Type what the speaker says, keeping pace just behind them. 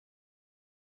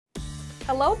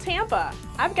Hello Tampa!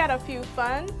 I've got a few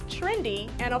fun, trendy,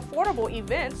 and affordable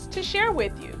events to share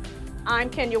with you. I'm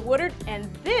Kenya Woodard and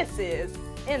this is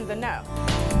In the Know.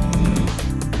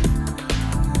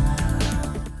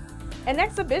 An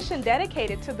exhibition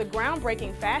dedicated to the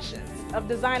groundbreaking fashions of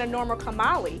designer Norma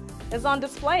Kamali is on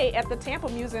display at the Tampa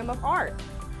Museum of Art.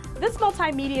 This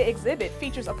multimedia exhibit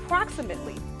features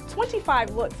approximately 25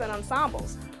 looks and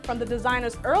ensembles from the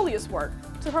designer's earliest work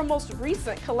to her most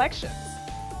recent collections.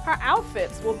 Her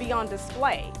outfits will be on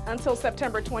display until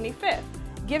September 25th,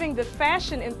 giving the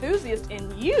fashion enthusiast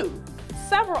in you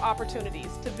several opportunities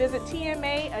to visit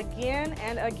TMA again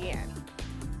and again.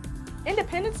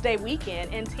 Independence Day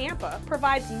weekend in Tampa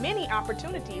provides many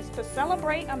opportunities to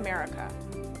celebrate America.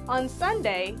 On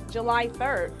Sunday, July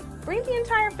 3rd, bring the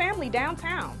entire family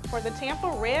downtown for the Tampa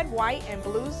Red, White, and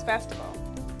Blues Festival.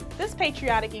 This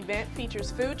patriotic event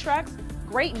features food trucks,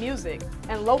 great music,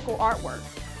 and local artwork.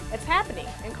 It's happening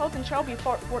in Cotonchovy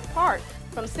Fort Park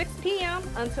from 6 p.m.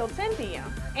 until 10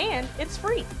 p.m. and it's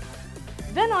free.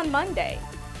 Then on Monday,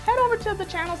 head over to the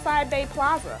Channelside Bay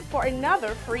Plaza for another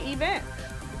free event.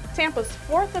 Tampa's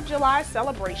 4th of July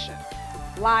celebration.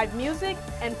 Live music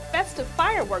and festive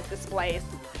firework displays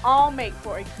all make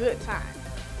for a good time.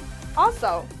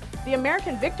 Also, the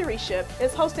American Victory Ship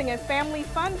is hosting a family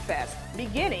fun fest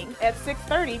beginning at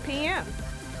 6:30 p.m.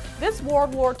 This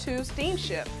World War II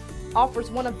steamship offers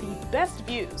one of the best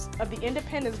views of the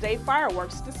Independence Day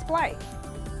fireworks display.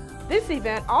 This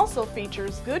event also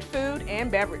features good food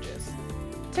and beverages.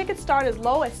 Tickets start as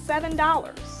low as $7.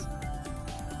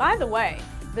 By the way,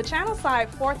 the Channelside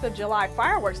 4th of July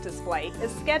fireworks display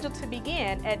is scheduled to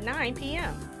begin at 9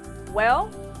 p.m. Well,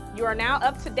 you are now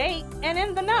up to date and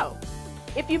in the know.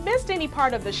 If you missed any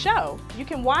part of the show, you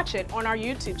can watch it on our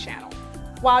YouTube channel.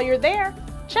 While you're there,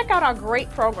 check out our great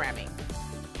programming.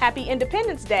 Happy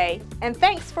Independence Day, and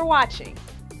thanks for watching.